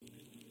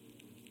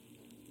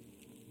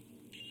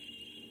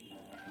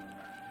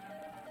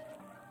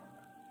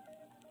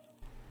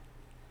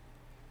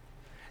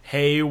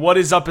Hey, what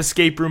is up,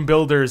 escape room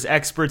builders,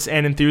 experts,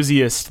 and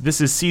enthusiasts?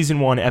 This is Season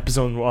 1,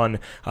 Episode 1,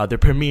 the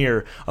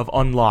premiere of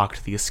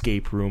Unlocked, the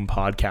Escape Room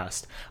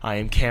podcast. I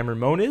am Cameron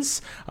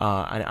Moniz,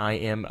 and I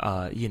am,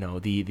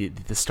 the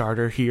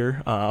starter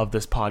here of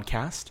this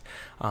podcast.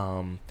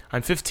 I'm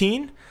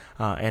 15,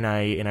 and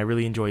I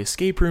really enjoy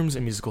escape rooms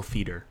and musical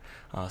theater.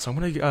 So I'm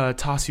going to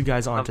toss you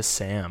guys on to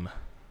Sam.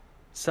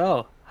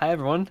 So, hi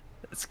everyone.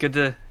 It's good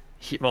to,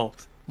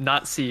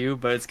 not see you,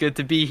 but it's good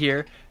to be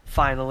here,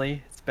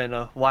 finally. It's been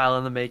a while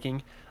in the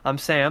making. I'm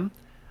Sam.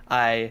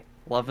 I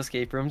love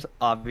escape rooms,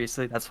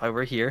 obviously. That's why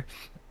we're here.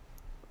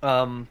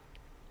 Toss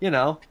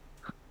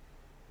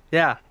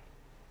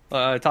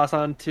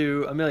on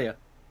to Amelia.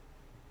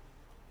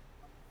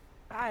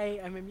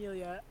 Hi, I'm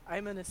Amelia.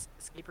 I'm an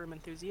escape room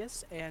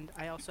enthusiast, and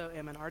I also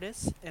am an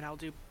artist, and I'll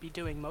be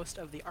doing most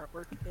of the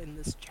artwork in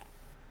this chat.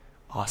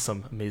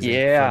 Awesome, amazing,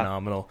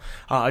 phenomenal.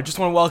 I just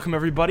want to welcome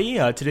everybody.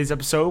 Today's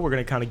episode, we're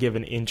going to kind of give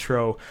an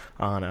intro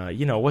on,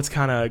 what's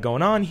kind of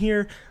going on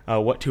here,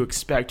 what to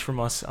expect from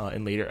us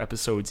in later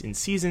episodes in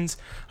seasons,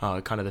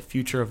 kind of the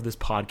future of this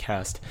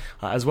podcast,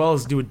 as well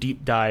as do a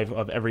deep dive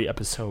of every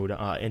episode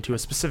into a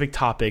specific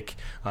topic,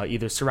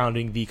 either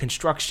surrounding the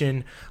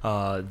construction,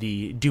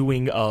 the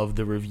doing of,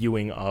 the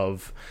reviewing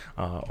of,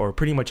 or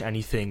pretty much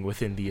anything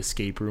within the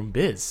escape room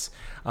biz.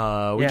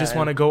 We just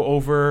want to go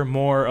over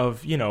more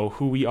of,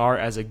 who we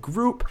are as a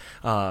group.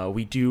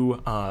 We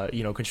do,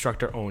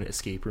 construct our own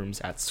escape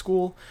rooms at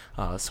school.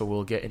 So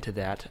we'll get into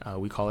that.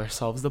 We call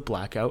ourselves the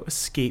Blackout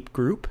Escape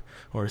Group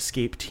or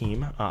Escape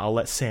Team. I'll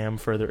let Sam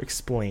further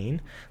explain.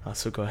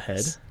 So go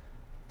ahead.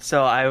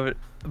 So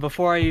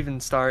before I even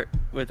start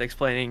with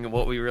explaining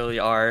what we really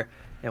are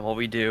and what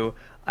we do,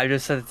 I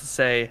just had to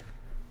say,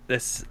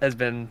 this has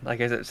been,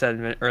 like I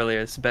said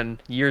earlier, it's been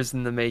years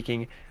in the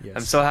making. Yes.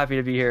 I'm so happy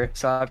to be here.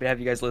 So happy to have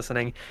you guys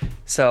listening.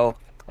 So,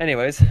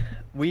 anyways,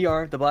 we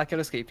are the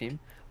Blackout Escape Team.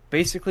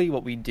 Basically,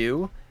 what we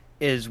do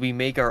is we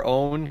make our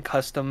own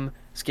custom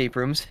escape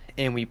rooms,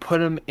 and we put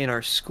them in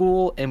our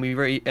school, and we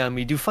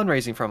do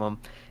fundraising from them.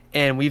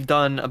 And we've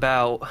done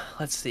about,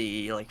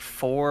 six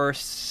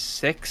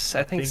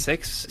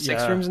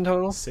rooms in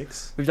total.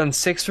 Six. We've done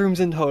 6 rooms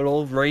in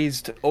total,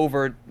 raised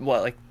over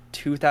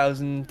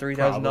 $2,000,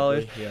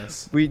 $3,000.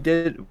 Yes. We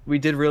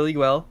did really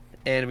well,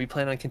 and we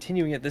plan on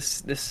continuing it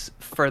this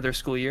further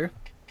school year,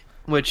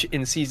 which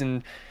in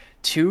season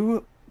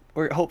 2,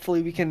 or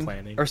hopefully we can,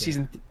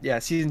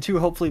 season 2,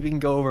 hopefully we can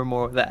go over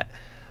more of that.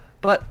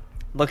 But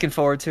looking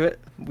forward to it.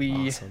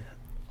 Awesome.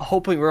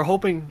 We're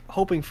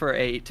hoping for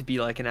it to be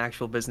like an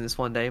actual business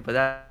one day, but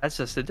that's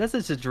just a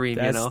dream,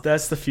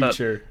 That's the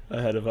future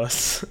ahead of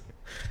us.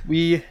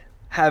 We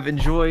have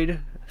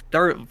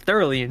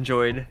thoroughly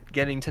enjoyed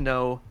getting to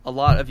know a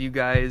lot of you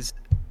guys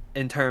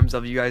in terms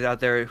of you guys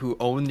out there who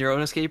own your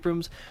own escape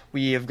rooms.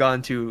 We have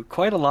gone to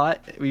quite a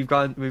lot. We've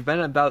been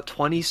about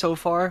 20 so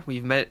far.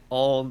 We've met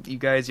all you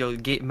guys,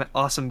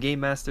 awesome game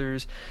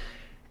masters,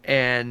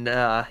 and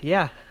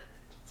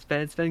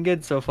it's been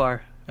good so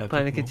far.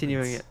 Plan on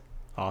continuing it.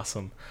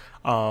 Awesome.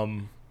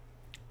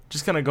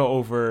 Just gonna go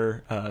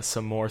over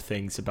some more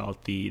things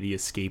about the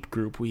escape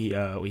group we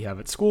have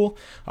at school.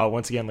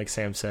 Once again, like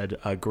Sam said,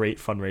 a great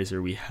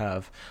fundraiser. We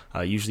have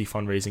usually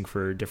fundraising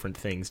for different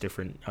things,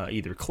 different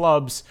either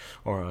clubs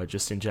or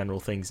just in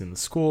general things in the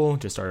school,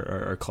 just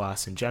our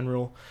class in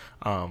general.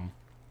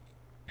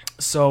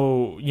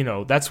 So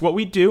that's what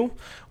we do.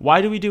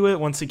 Why do we do it?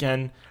 Once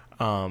again,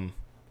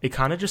 it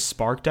kind of just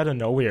sparked out of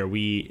nowhere.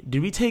 We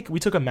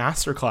took a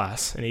master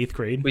class in 8th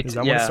grade. Is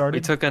that when it started?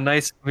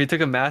 We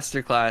took a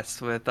master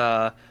class with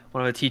one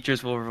of the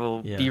teachers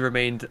will be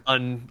remained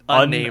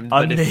unnamed.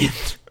 But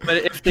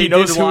if they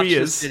did watch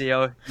this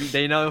video,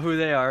 they know who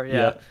they are.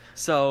 Yeah.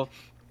 So,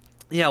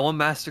 one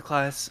master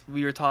class,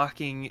 we were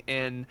talking,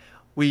 and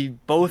we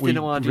both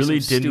didn't want to do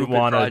a stupid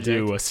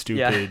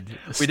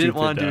project. We didn't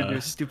want to do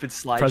a stupid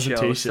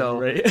slideshow. So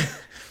right?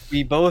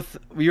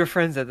 we were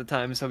friends at the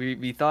time, so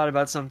we thought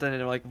about something,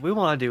 and we're like, we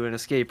want to do an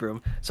escape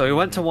room. So we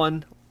went to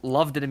one,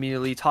 loved it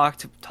immediately,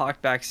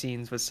 talked back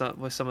scenes with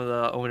some of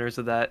the owners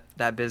of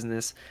that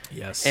business.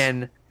 Yes.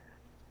 And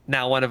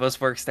now one of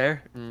us works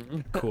there.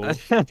 Cool.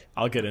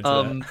 I'll get into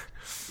that.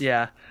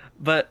 Yeah.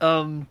 But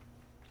so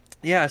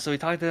we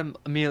talked to them,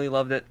 immediately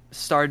loved it,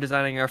 started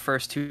designing our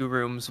first 2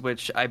 rooms,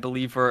 which I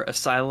believe were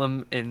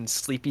Asylum and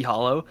Sleepy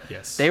Hollow.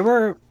 Yes. They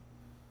were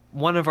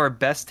one of our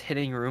best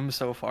hitting rooms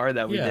so far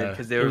that we did,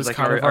 because it was like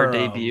our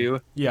debut.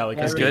 Our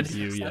good.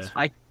 Debut,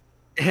 yeah.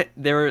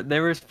 They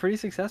were pretty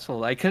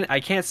successful. I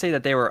can't say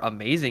that they were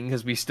amazing,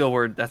 because we still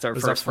were. That's our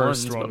first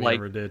one but we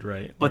ever did,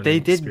 right? But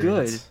they did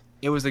good.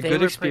 It was a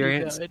good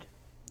experience.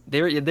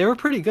 They were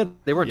pretty good.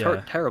 They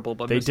weren't terrible,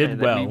 but they did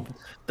well.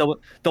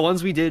 The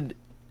ones we did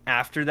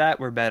after that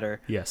were better.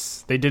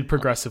 Yes, they did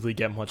progressively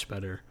get much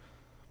better.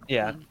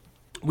 Yeah.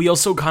 We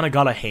also kind of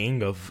got a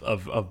hang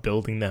of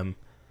building them.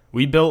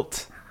 We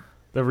built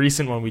the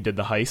recent one we did,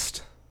 the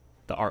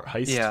art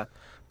heist. Yeah,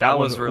 that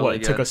was really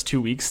good. It took us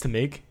 2 weeks to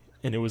make,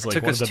 and it was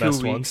like one of the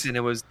best ones. And it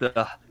was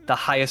the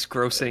highest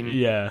grossing.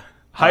 Yeah,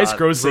 highest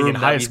grossing room and that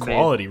highest we've made.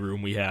 quality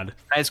room we had.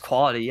 Highest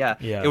quality, yeah.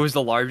 Yeah. It was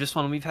the largest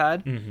one we've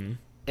had. Mm-hmm.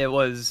 It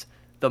was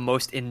the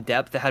most in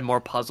depth. It had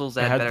more puzzles.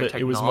 It had better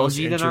it was most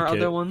technology than our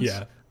intricate. other ones.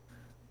 Yeah.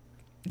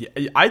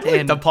 Yeah, I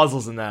like the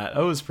puzzles in that.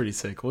 That was pretty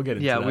sick. We'll get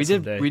into that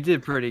someday. We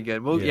did pretty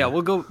good.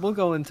 We'll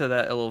go into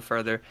that a little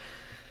further.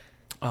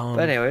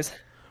 But anyways,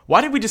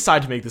 why did we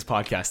decide to make this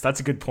podcast? That's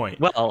a good point.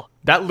 Well,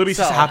 that literally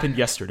just happened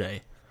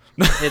yesterday.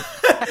 We've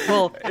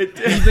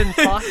been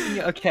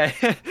talking. Okay,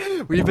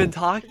 we've been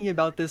talking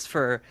about this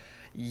for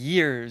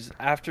years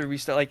after we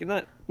start. Like,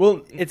 not.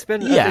 Well, it's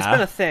been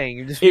a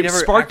thing. Just, it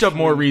sparked up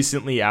more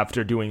recently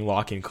after doing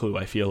Lock and Clue.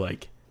 I feel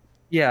like.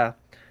 Yeah,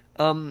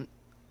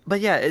 but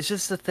yeah, it's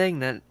just a thing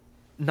that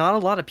not a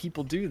lot of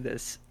people do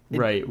this.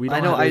 Right. We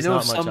don't. There's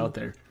not much out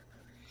there.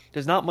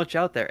 There's not much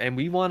out there, and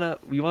we wanna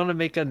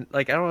make a,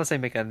 like, I don't want to say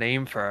make a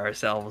name for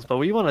ourselves, but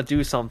we want to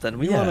do something.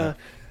 We want to.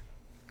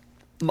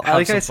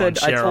 Like I said,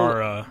 share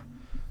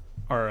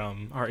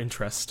our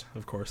interest,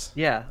 of course.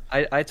 Yeah,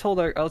 I'll tell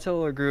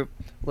our group,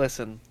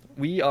 listen,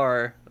 we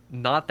are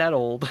not that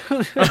old.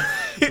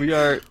 we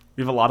have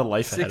a lot of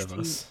life 16, ahead of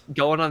us.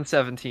 Going on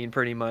 17,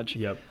 pretty much.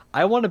 Yep.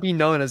 I want to be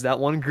known as that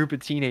one group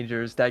of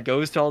teenagers that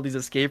goes to all these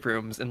escape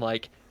rooms, and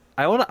like,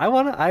 I want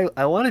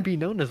to be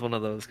known as one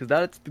of those, because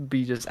that'd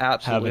be just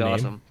absolutely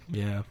awesome.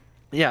 Yeah.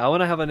 Yeah, I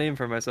want to have a name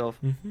for myself.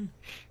 Mm-hmm.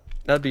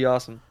 That'd be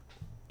awesome.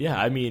 Yeah,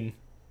 I mean,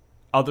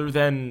 other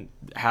than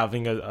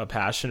having a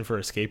passion for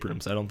escape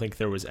rooms, I don't think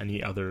there was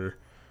any other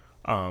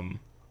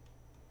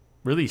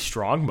really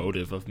strong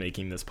motive of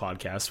making this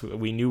podcast.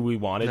 We knew we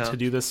wanted to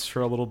do this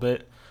for a little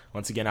bit.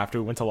 Once again, after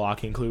we went to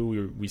Lock and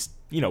Clue,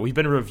 we've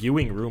been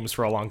reviewing rooms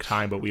for a long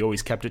time, but we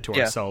always kept it to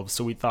ourselves.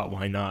 So we thought,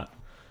 why not?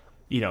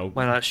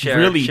 Why not share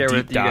really deep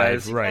with dive, you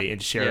guys, right,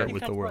 and share it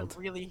with the world.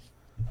 What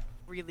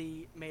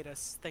really made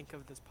us think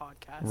of this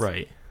podcast,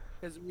 right?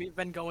 Because we've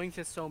been going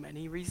to so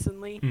many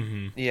recently.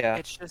 Mm-hmm. Yeah,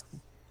 it's just.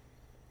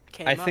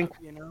 I think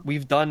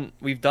we've done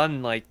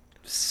like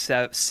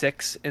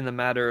 6 in the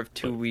matter of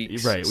 2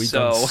 weeks. Right, we've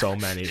done so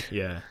many.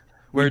 Yeah,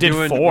 we did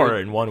 4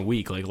 in 1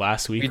 week, like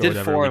last week. We did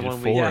 4 in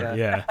 1 week.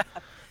 Yeah.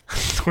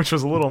 Which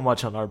was a little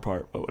much on our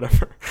part, but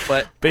whatever.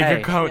 But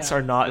bank accounts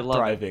are not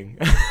thriving.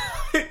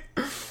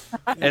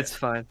 It's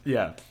fine.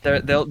 Yeah,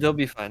 they'll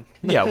be fine.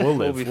 Yeah, we'll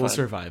live. We'll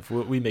survive.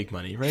 We make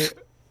money, right?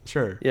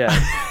 Sure. Yeah.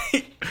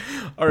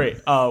 All right.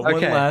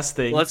 One last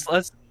thing. Let's.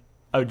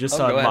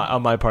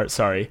 On my part.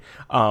 Sorry.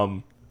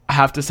 I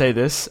have to say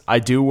this. I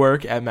do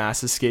work at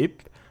Mass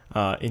Escape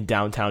in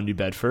downtown New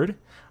Bedford.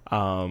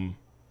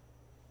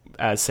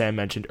 As Sam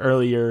mentioned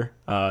earlier,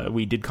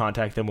 we did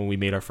contact them when we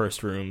made our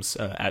first rooms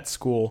at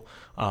school.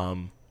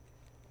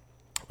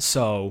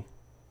 So,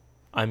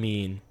 I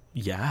mean,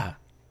 yeah.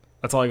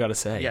 That's all I got to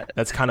say. Yeah,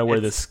 that's kind of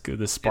where this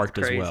sparked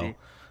as well.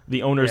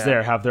 The owners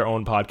there have their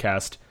own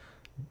podcast.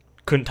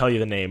 Couldn't tell you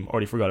the name.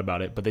 Already forgot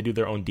about it. But they do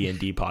their own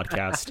D&D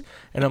podcast.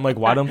 And I'm like,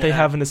 why don't they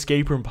have an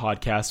escape room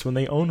podcast when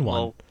they own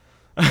one? Well,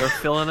 we're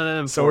filling it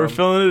in. So we're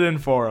filling it in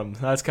for them.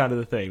 That's kind of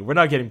the thing. We're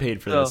not getting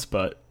paid for this,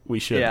 but we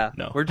should. Yeah.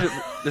 No.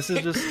 This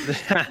is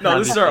just. No,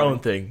 this is our own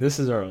thing. This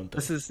is our own thing.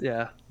 This is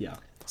yeah.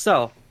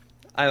 So.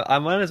 I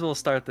might as well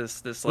start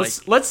this let's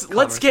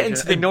get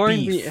into the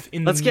beef.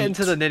 Let's get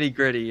into the nitty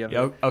gritty.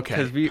 Okay.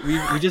 Because we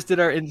just did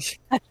our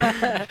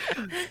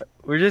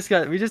we just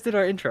did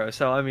our intro.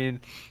 So I mean,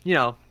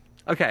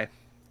 okay.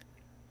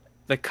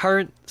 The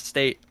current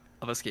state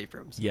of escape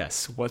rooms.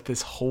 Yes, what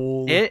this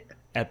whole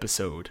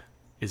episode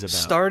is about.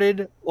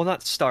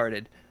 Not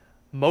started.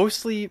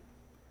 Mostly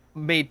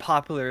made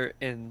popular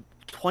in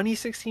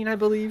 2016, I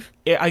believe.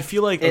 I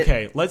feel like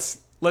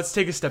Let's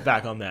take a step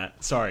back on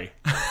that. Sorry.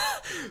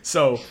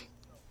 So,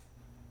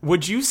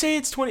 would you say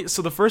it's 20?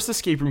 So the first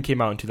escape room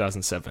came out in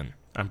 2007.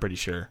 I'm pretty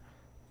sure.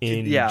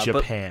 In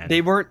Japan, but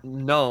they weren't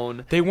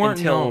known.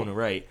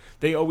 Right?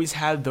 They always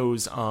had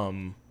those.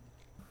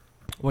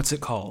 What's it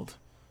called?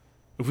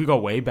 If we go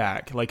way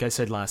back, like I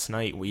said last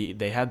night,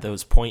 they had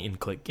those point and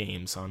click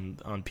games on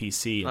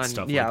PC and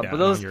stuff like that. But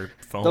those, on your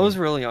phone. Those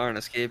really aren't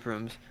escape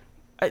rooms.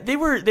 They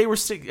were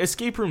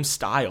escape room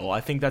style.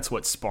 I think that's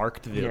what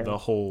sparked the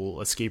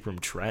whole escape room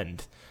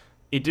trend.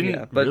 It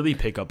didn't really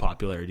pick up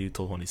popularity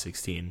until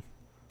 2016.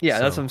 Yeah,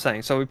 that's what I'm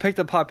saying. So we picked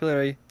up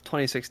popularity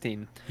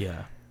 2016.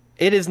 Yeah.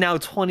 It is now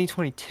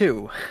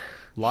 2022.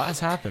 A lot has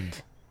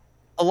happened.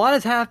 A lot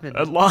has happened.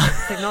 A lot.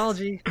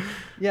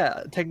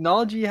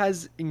 Technology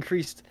has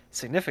increased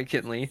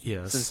significantly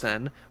since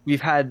then. We've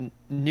had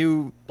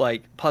new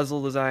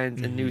puzzle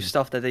designs and new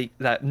stuff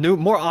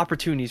more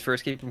opportunities for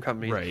escape room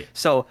companies. Right.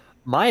 So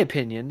my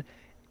opinion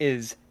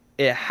is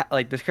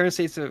the current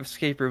state of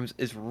escape rooms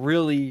is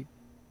really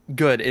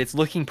good. It's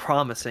looking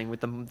promising with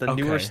the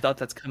newer stuff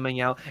that's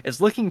coming out.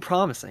 It's looking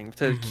promising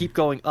to keep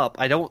going up.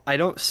 I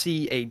don't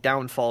see a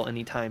downfall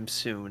anytime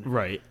soon.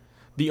 Right.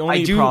 The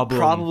only problem,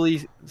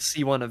 probably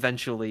see one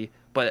eventually,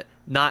 but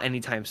not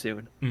anytime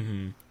soon.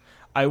 Mm-hmm.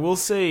 I will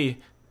say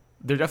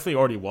there definitely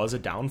already was a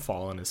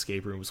downfall in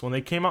escape rooms. When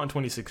they came out in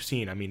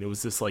 2016, I mean, it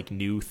was this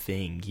new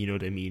thing, you know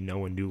what I mean? No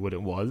one knew what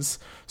it was.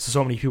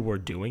 So many people were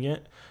doing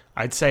it.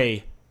 I'd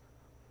say,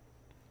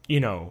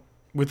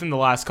 within the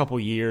last couple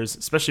years,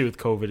 especially with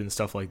COVID and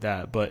stuff like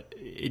that, but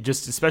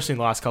especially in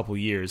the last couple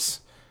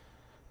years,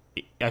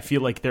 I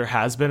feel like there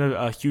has been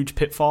a huge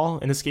pitfall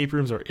in escape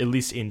rooms, or at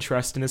least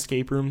interest in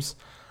escape rooms.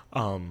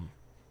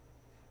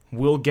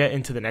 We'll get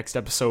into the next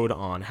episode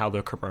on how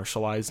they're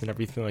commercialized and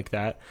everything like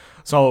that.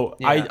 So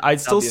yeah,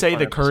 I'd still say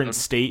the current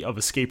state of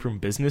escape room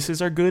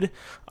businesses are good.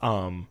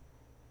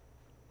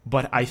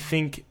 But I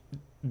think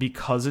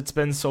because it's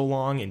been so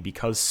long and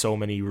because so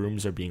many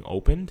rooms are being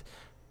opened,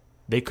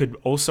 they could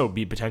also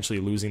be potentially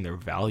losing their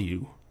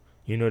value.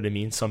 You know what I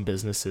mean? Some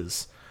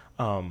businesses.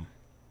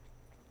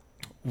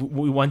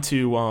 We went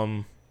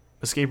to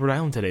Escape Rhode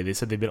Island today. They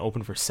said they've been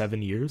open for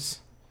 7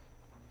 years.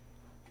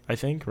 I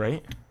think,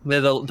 right?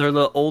 They're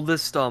the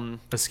oldest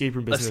escape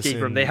room business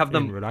they have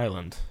them in Rhode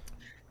Island.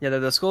 Yeah, they're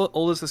the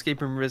oldest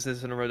escape room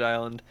business in Rhode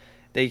Island.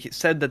 They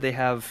said that they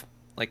have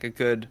like a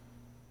good,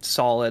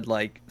 solid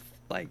like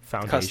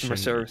customer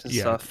service and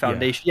stuff.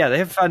 Foundation. Yeah, they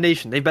have a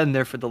foundation. They've been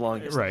there for the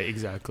longest. Right,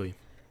 exactly.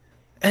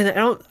 And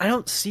I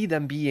don't see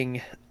them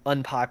being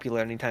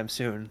unpopular anytime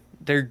soon.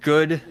 They're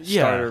good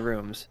starter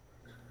rooms.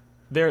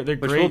 They're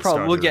great.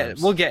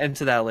 We'll get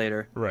into that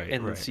later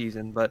in the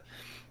season, but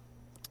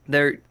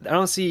I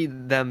don't see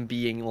them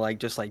being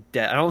just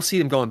dead. I don't see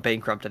them going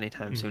bankrupt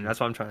anytime soon. That's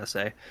what I'm trying to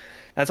say.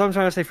 That's what I'm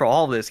trying to say for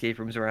all the escape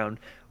rooms around.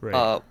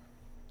 Right.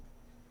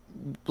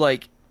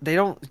 They're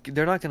not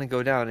going to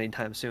go down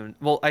anytime soon.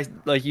 Well,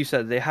 like you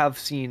said, they have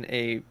seen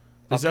a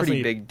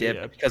pretty big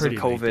dip because of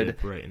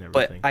COVID,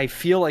 but I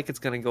feel like it's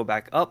going to go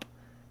back up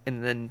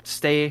and then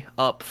stay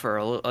up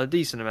for a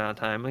decent amount of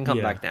time and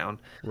come back down.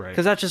 Right.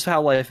 Because that's just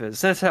how life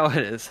is. That's how it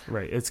is.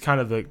 Right. It's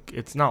kind of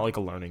it's not like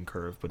a learning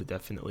curve, but it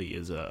definitely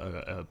is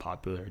a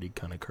popularity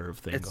kind of curve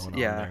thing going on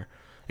there.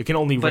 It can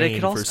only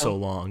rain for so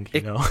long,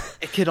 you know?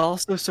 It could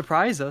also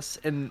surprise us,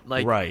 and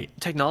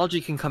technology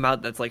can come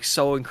out that's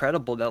so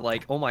incredible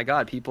that oh my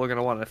god, people are going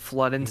to want to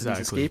flood into these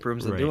escape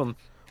rooms and do them.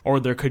 Or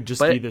there could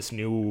just be this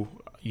new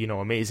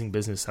amazing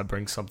business that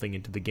brings something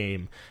into the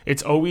game.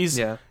 It's always,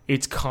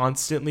 it's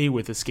constantly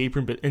with escape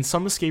room, and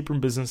some escape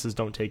room businesses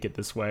don't take it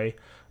this way.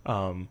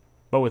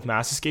 But with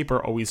Mass Escape,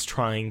 are always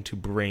trying to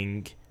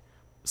bring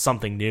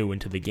something new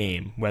into the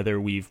game, whether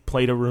we've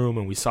played a room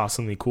and we saw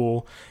something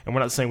cool, and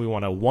we're not saying we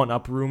want to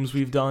one-up rooms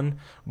we've done,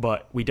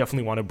 but we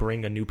definitely want to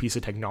bring a new piece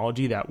of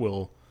technology that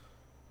will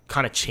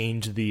kind of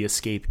change the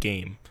escape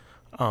game.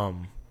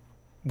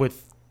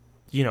 With,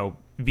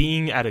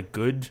 being at a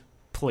good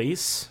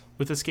place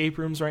with escape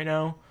rooms right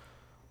now,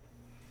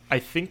 I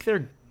think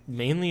they're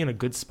mainly in a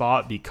good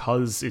spot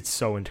because it's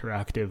so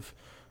interactive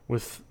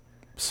with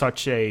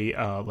such a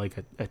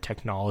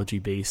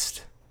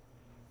technology-based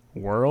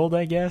world,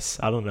 I guess.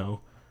 I don't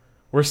know.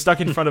 We're stuck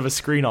in front of a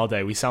screen all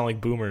day. We sound like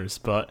boomers,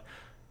 but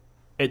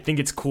I think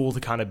it's cool to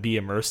kind of be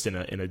immersed in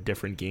a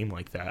different game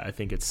like that. I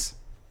think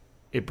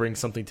it brings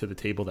something to the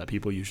table that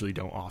people usually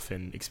don't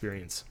often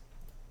experience.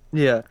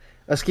 Yeah.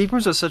 Escape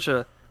rooms are such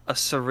a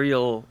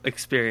surreal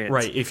experience.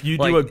 Right. If you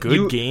do a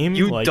good game,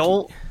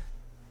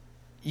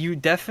 you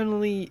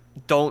definitely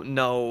don't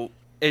know.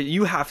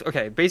 You have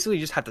to, basically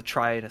you just have to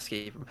try an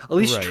escape room. At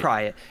least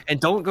try it. And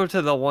don't go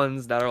to the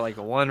ones that are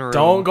one room.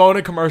 Don't go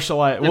to commercial.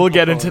 We'll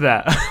get into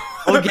that.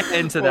 We'll get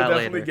into that later. We'll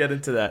definitely get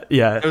into that.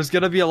 Yeah. There's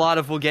going to be a lot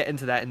of we'll get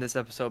into that in this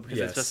episode because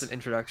it's just an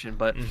introduction.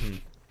 But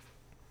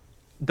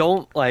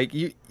don't,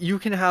 you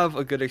can have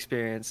a good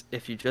experience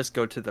if you just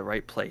go to the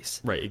right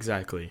place. Right,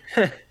 exactly.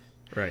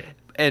 Right.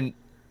 And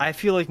I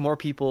feel like more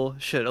people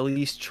should at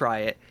least try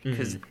it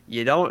because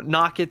you don't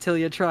knock it till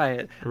you try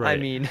it. Right. I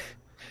mean...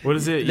 What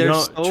is it? You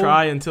don't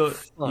try until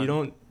you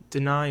don't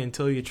deny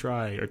until you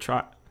try, or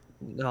try.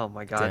 Oh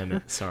my god! Damn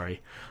it!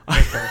 Sorry.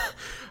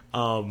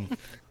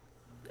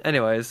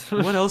 Anyways,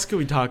 what else could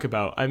we talk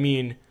about? I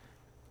mean,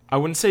 I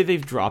wouldn't say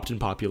they've dropped in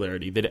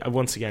popularity.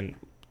 Once again,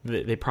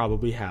 they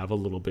probably have a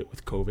little bit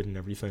with COVID and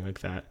everything like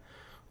that.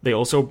 They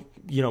also,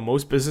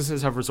 most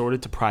businesses have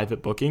resorted to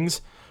private bookings,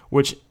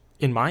 which,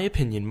 in my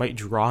opinion, might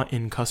draw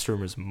in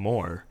customers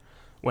more.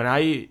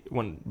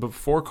 When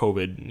before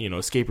COVID,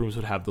 escape rooms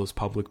would have those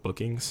public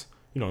bookings,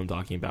 you know what I'm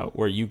talking about,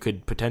 where you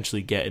could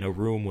potentially get in a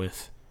room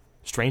with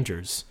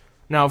strangers.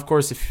 Now, of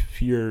course, if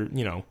you're,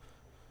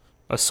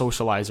 a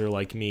socializer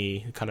like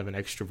me, kind of an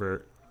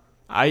extrovert,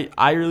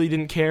 I really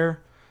didn't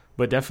care,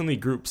 but definitely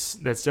groups,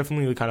 that's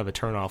definitely kind of a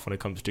turnoff when it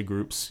comes to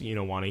groups,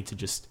 wanting to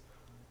just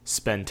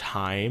spend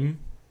time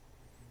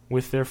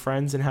with their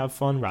friends and have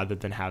fun rather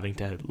than having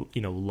to,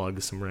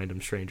 lug some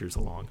random strangers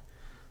along.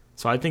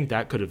 So I think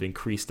that could have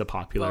increased the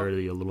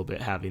popularity a little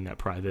bit, having that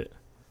private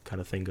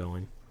kind of thing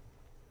going.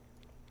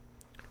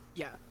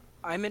 Yeah,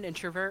 I'm an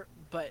introvert,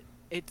 but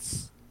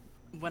it's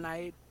when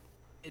I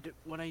did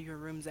one of your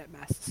rooms at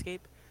Mass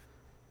Escape,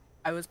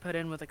 I was put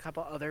in with a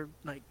couple other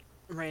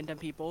random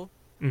people.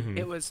 Mm-hmm.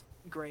 It was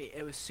great.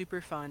 It was super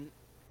fun,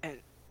 and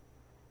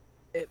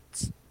it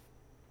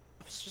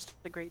was just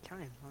a great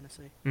time,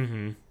 honestly.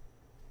 Mm-hmm.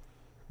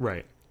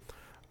 Right.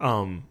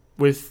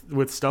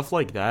 With stuff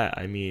like that,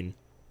 I mean,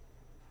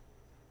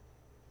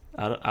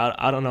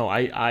 I don't know.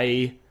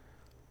 I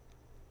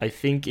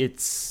think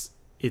it's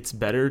it's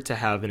better to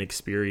have an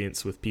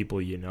experience with people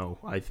you know.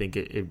 I think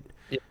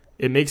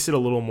it makes it a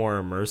little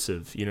more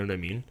immersive. You know what I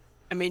mean?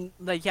 I mean,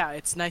 like, yeah,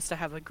 it's nice to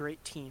have a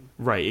great team.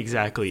 Right,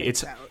 exactly.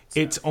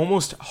 It's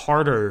almost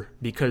harder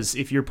because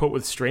if you're put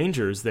with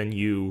strangers, then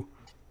you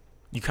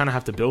kind of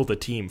have to build a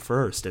team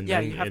first, and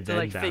then you have to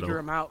like figure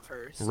them out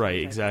first.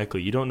 Right,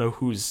 exactly. You don't know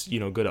who's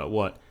good at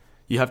what.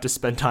 You have to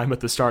spend time at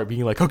the start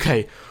being like,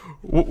 okay,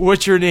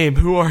 what's your name?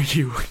 Who are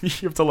you? You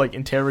have to like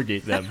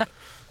interrogate them,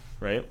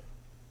 right?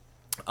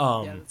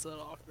 Yeah, that's a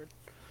little awkward.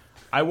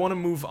 I want to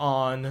move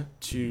on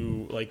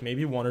to like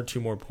maybe one or two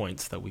more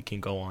points that we can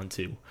go on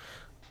to.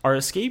 Are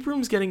escape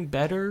rooms getting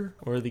better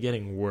or are they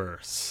getting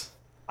worse?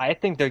 I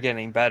think they're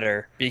getting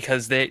better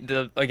because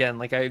again,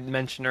 like I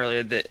mentioned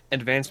earlier, the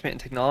advancement in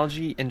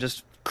technology and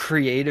just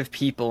creative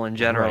people in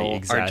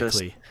general are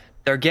just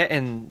they're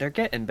getting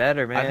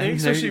better, man. I think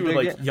especially with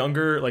like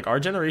younger, like our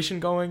generation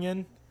going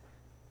in,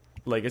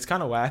 like it's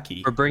kind of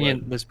wacky.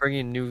 Let's bring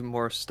in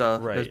more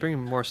stuff. Right. Let's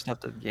bring more stuff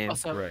to the game.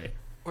 Also,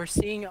 we're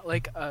seeing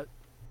like a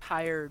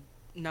higher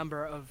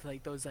number of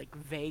like those like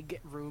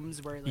vague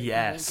rooms where like you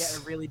don't get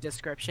a really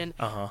description.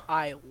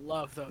 I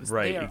love those.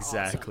 Right, they are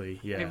exactly.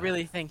 Awesome. Yeah. I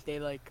really think they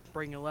like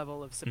bring a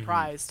level of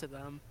surprise to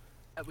them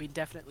that we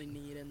definitely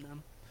need in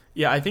them.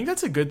 Yeah, I think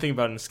that's a good thing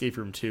about an escape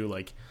room too.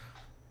 Like,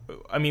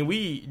 I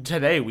mean,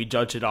 today we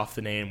judged it off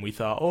the name. We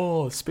thought,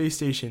 oh, space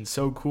station,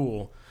 so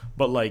cool.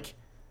 But like,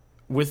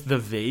 with the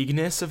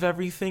vagueness of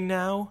everything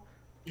now,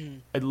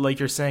 like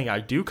you're saying,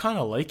 I do kind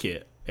of like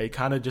it. It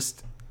kind of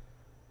just.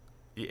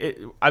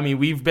 I mean,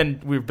 we've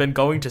been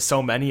going to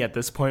so many at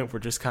this point. We're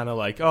just kind of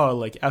like, oh,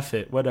 like F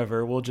it,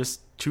 whatever. We'll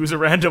just choose a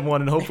random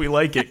one and hope we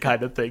like it,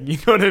 kind of thing. You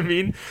know what I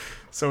mean?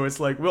 So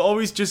it's like we'll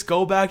always just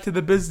go back to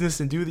the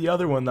business and do the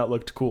other one that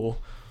looked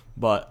cool.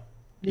 But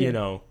you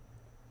know,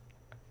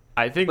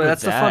 I think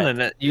that's the fun in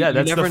it. You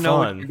never know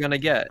what you're gonna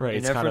get. Right,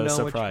 it's kind of a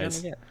surprise.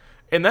 What you're gonna get.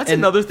 And that's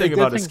another thing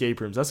about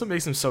escape rooms. That's what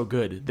makes them so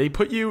good. They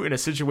put you in a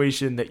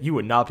situation that you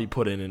would not be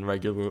put in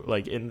regular,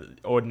 like in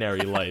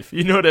ordinary life.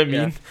 You know what I mean?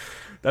 Yeah.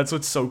 That's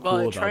what's so cool about them.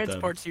 Well, it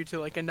transports you to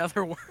like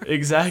another world.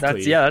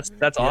 Exactly.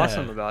 That's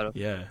awesome about it.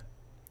 Yeah.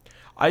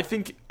 I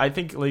think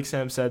like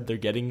Sam said, they're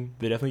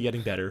definitely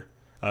getting better,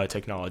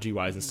 technology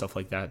wise and stuff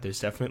like that.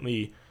 There's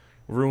definitely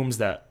rooms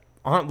that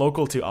aren't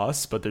local to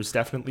us, but there's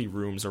definitely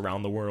rooms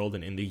around the world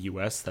and in the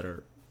US that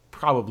are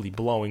probably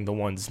blowing the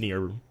ones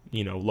near,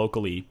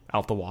 locally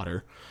out the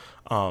water.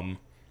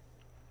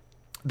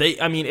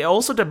 It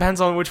also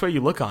depends on which way you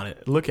look at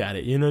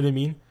it. You know what I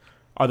mean?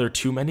 Are there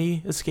too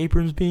many escape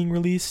rooms being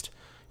released?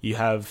 You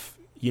have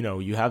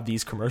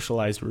these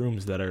commercialized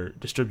rooms that are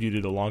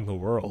distributed along the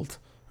world,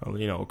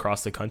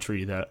 across the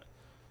country that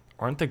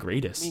aren't the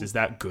greatest. Is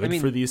that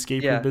good for the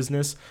escape room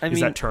business?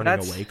 Is that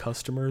turning away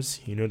customers?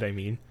 You know what I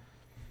mean?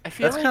 I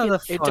feel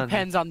like it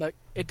depends on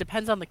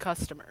the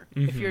customer.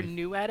 If you're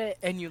new at it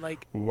and you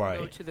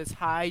go to this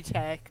high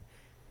tech,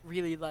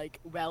 really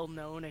well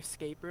known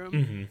escape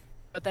room,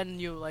 but then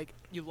you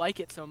like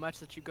it so much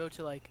that you go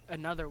to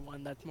another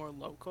one that's more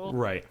local,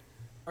 right,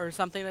 or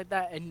something like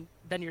that, and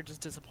then you're just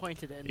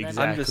disappointed, and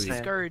then it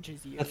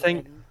discourages you.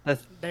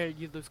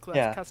 You lose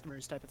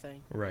customers, type of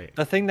thing. Right.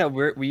 The thing that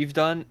we've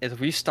done is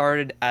we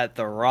started at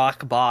the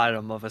rock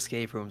bottom of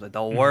escape rooms, like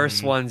the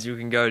worst ones you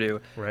can go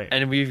to, right?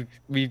 And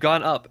we've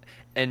gone up,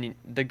 and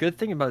the good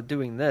thing about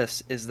doing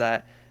this is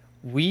that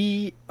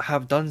we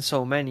have done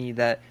so many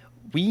that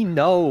we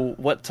know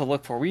what to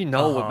look for. We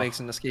know what makes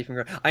an escape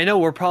room. I know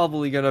we're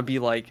probably gonna be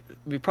someone's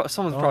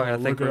probably gonna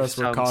think we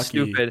sound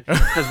stupid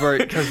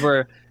because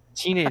we're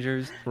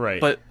teenagers,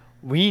 right? But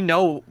we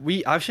know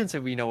I shouldn't say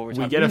we know what we're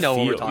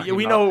talking.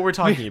 We know what we're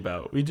talking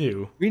about. We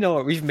do. We know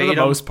what we've made. For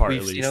the most part,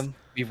 we've seen them.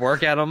 We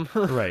work at them.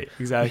 Right.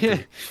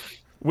 Exactly.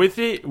 With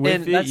it,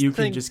 you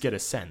can just get a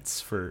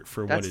sense for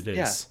what it is.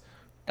 Yeah.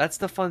 That's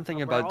the fun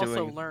thing about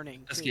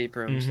doing escape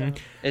rooms.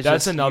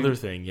 That's another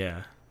thing.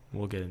 Yeah.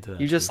 We'll get into that.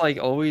 You just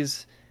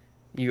always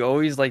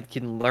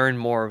can learn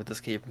more with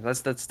escape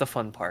rooms. That's the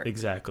fun part.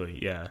 Exactly.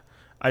 Yeah.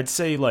 I'd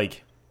say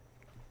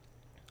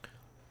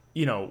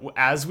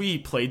as we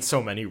played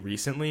so many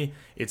recently,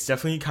 it's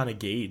definitely kind of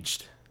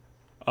gauged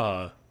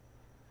what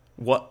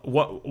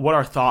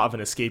our thought of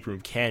an escape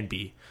room can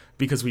be,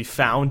 because we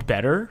found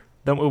better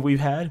than what we've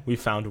had. We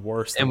found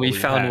worse than what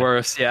we've had.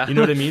 Worse, yeah. You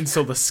know what I mean?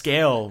 So the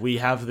scale, we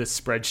have this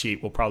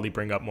spreadsheet we'll probably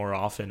bring up more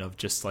often of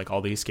just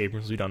all the escape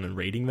rooms we've done and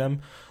rating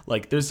them.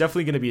 There's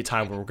definitely going to be a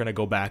time where we're going to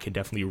go back and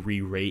definitely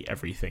re-rate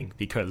everything,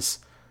 because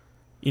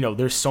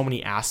there's so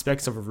many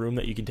aspects of a room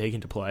that you can take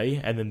into play,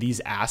 and then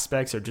these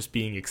aspects are just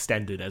being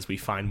extended as we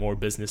find more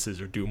businesses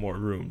or do more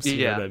rooms.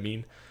 You know what I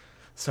mean?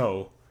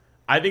 So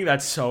I think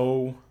that's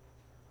so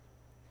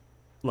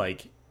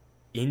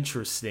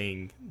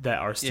interesting that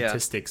our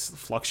statistics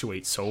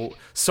fluctuate so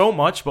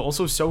much, but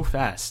also so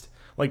fast.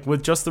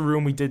 With just the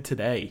room we did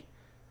today,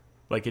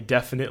 it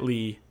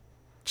definitely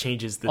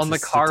changes the on the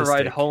car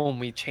ride home.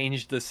 We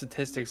changed the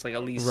statistics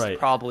at least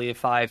probably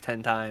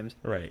 5-10 times.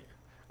 Right.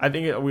 I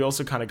think we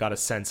also kind of got a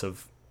sense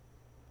of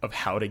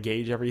how to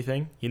gauge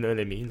everything. You know what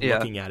I mean? Yeah.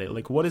 Looking at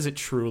it, what is it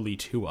truly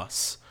to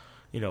us?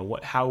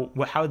 how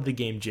did the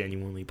game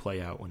genuinely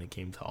play out when it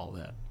came to all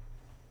that.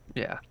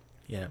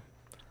 Yeah.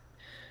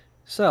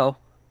 So,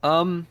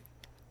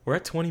 we're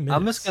at 20 minutes.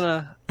 I'm just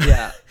gonna,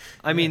 yeah.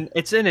 I mean,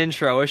 it's an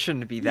intro. It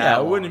shouldn't be that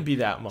long. It wouldn't be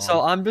that long.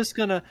 So I'm just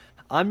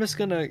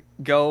gonna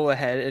go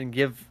ahead and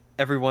give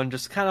everyone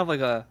just kind of like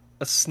a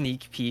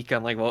sneak peek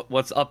on like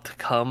what's up to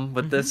come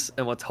with this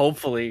and what's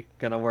hopefully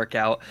gonna work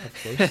out.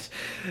 Of course.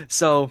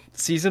 So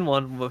season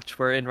 1, which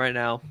we're in right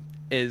now,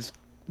 is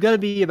gonna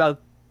be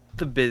about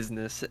the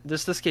business,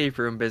 just the escape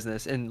room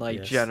business in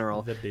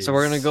general. So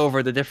we're gonna go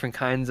over the different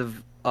kinds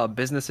of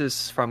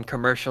businesses, from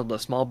commercial to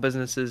small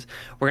businesses.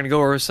 We're gonna go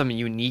over some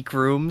unique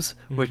rooms,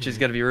 which is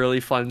gonna be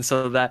really fun.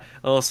 So that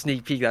a little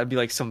sneak peek, that'd be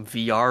like some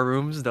VR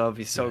rooms. That would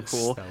be so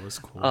cool. That was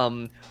cool.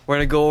 We're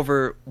gonna go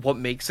over what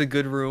makes a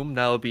good room.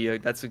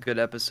 That's a good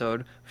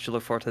episode. We should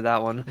look forward to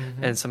that one.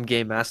 And some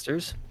game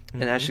masters.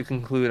 And that should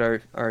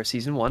conclude our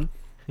season 1.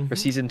 For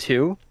season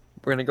 2,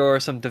 we're gonna go over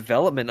some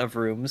development of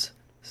rooms.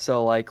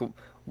 So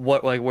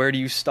where do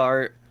you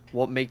start?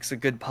 What makes a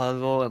good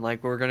puzzle? And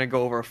we're gonna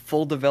go over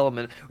full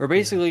development. We're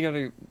basically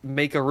gonna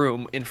make a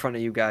room in front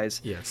of you guys.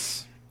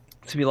 Yes.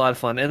 It's gonna be a lot of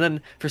fun. And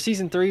then for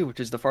season 3,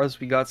 which is the farthest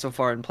we got so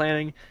far in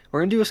planning,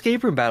 we're gonna do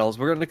escape room battles.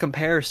 We're gonna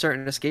compare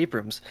certain escape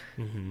rooms,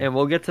 and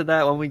we'll get to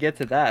that when we get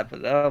to that.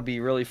 But that'll be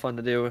really fun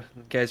to do.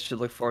 You guys should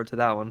look forward to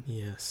that one.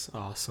 Yes,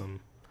 awesome.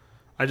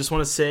 I just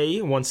want to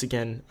say once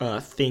again,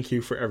 thank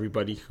you for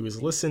everybody who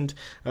has listened.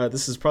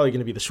 This is probably going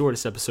to be the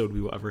shortest episode we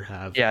will ever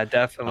have. Yeah,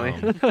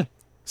 definitely.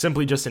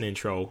 Simply just an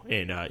intro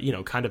and,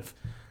 kind of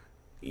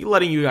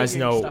letting you guys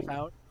know. Stuff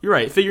out. You're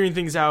right, figuring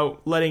things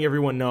out, letting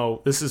everyone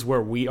know this is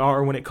where we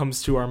are when it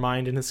comes to our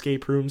mind in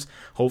escape rooms.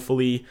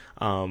 Hopefully,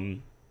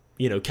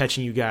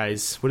 catching you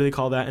guys. What do they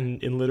call that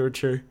in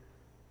literature?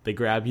 They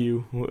grab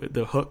you,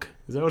 the hook.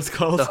 Is that what it's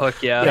called? The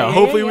hook, yeah. Yeah,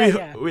 hopefully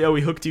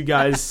we hooked you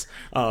guys,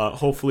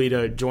 hopefully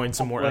to join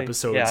some more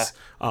episodes.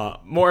 Yeah.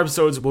 More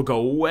episodes will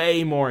go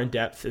way more in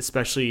depth,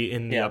 especially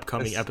in the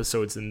upcoming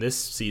episodes in this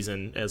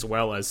season, as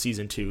well as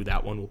season 2.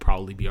 That one will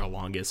probably be our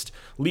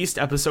least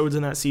episodes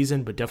in that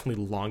season, but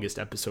definitely the longest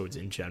episodes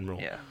in general.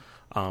 Yeah.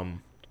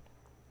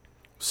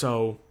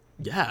 So,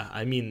 yeah,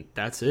 I mean,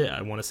 that's it.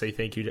 I want to say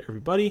thank you to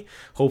everybody.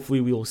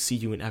 Hopefully we will see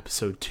you in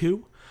episode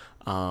 2.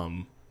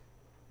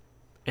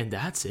 And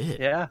that's it.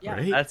 Yeah,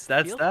 right? That's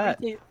that.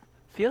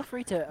 Feel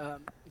free to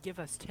give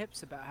us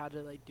tips about how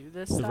to do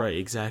this stuff. Right,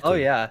 exactly. Oh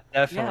yeah,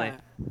 definitely.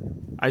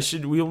 Yeah.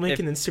 We'll make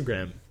an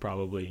Instagram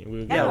probably.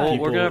 We're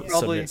gonna probably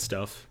submit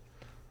stuff.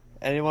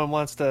 Anyone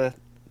wants to,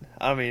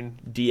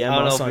 DM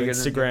us on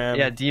Instagram.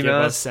 DM give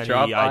us any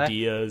drop by.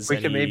 ideas. We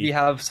can maybe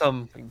have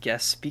some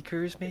guest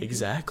speakers. Maybe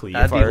exactly.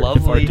 That'd be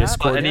lovely.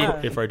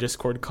 If our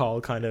Discord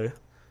call kind of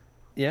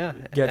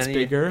gets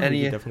bigger,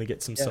 we can definitely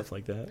get some stuff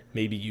like that.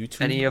 Maybe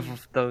YouTube.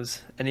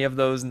 Any of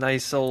those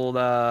nice old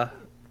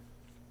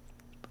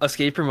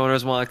escape room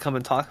owners want to come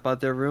and talk about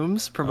their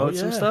rooms, promote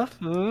some stuff.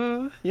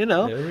 There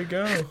we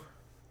go.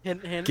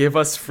 Hint. Give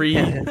us free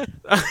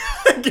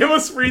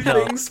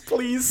things,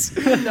 please.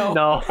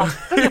 No.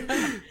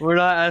 We're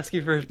not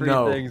asking for free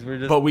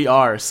things. But we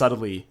are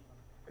subtly.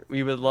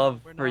 We would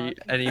love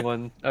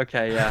anyone.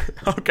 Okay, yeah.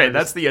 Okay,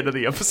 that's the end of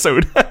the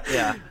episode.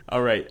 Yeah.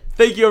 All right.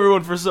 Thank you,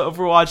 everyone,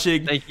 for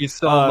watching. Thank you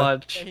so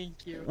much.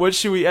 Thank you. What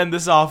should we end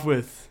this off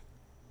with?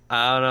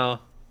 I don't know.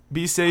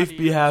 Be safe,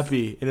 be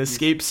happy, and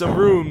escape some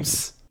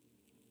rooms.